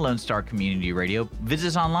and Lone Star Community Radio, visit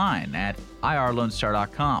us online at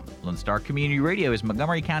irlonestar.com. Lone Star Community Radio is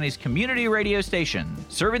Montgomery County's community radio station,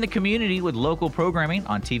 serving the community with local programming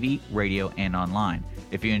on TV, radio, and online.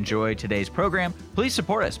 If you enjoyed today's program, please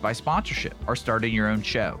support us by sponsorship or starting your own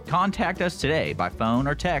show. Contact us today by phone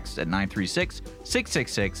or text at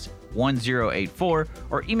 936-666-1084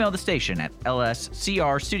 or email the station at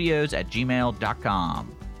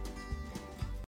lscrstudios@gmail.com.